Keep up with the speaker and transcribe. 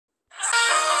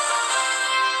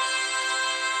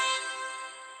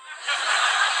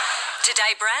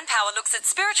Today, Brand Power looks at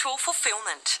spiritual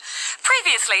fulfillment.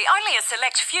 Previously, only a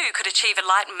select few could achieve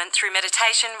enlightenment through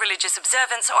meditation, religious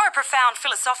observance, or a profound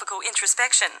philosophical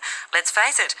introspection. Let's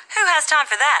face it, who has time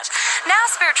for that? Now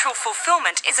spiritual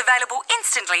fulfillment is available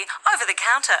instantly over the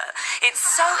counter. It's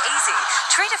so easy.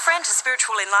 Treat a friend to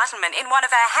spiritual enlightenment in one of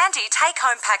our handy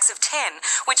take-home packs of 10,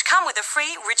 which come with a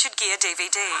free Richard Gere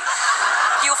DVD.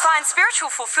 You'll find spiritual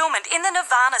fulfillment in the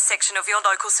Nirvana section of your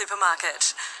local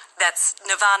supermarket. That's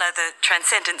Nirvana, the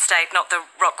transcendent state, not the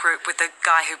rock group with the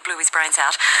guy who blew his brains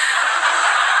out.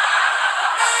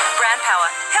 Brand Power,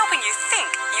 helping you think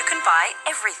you can buy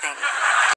everything.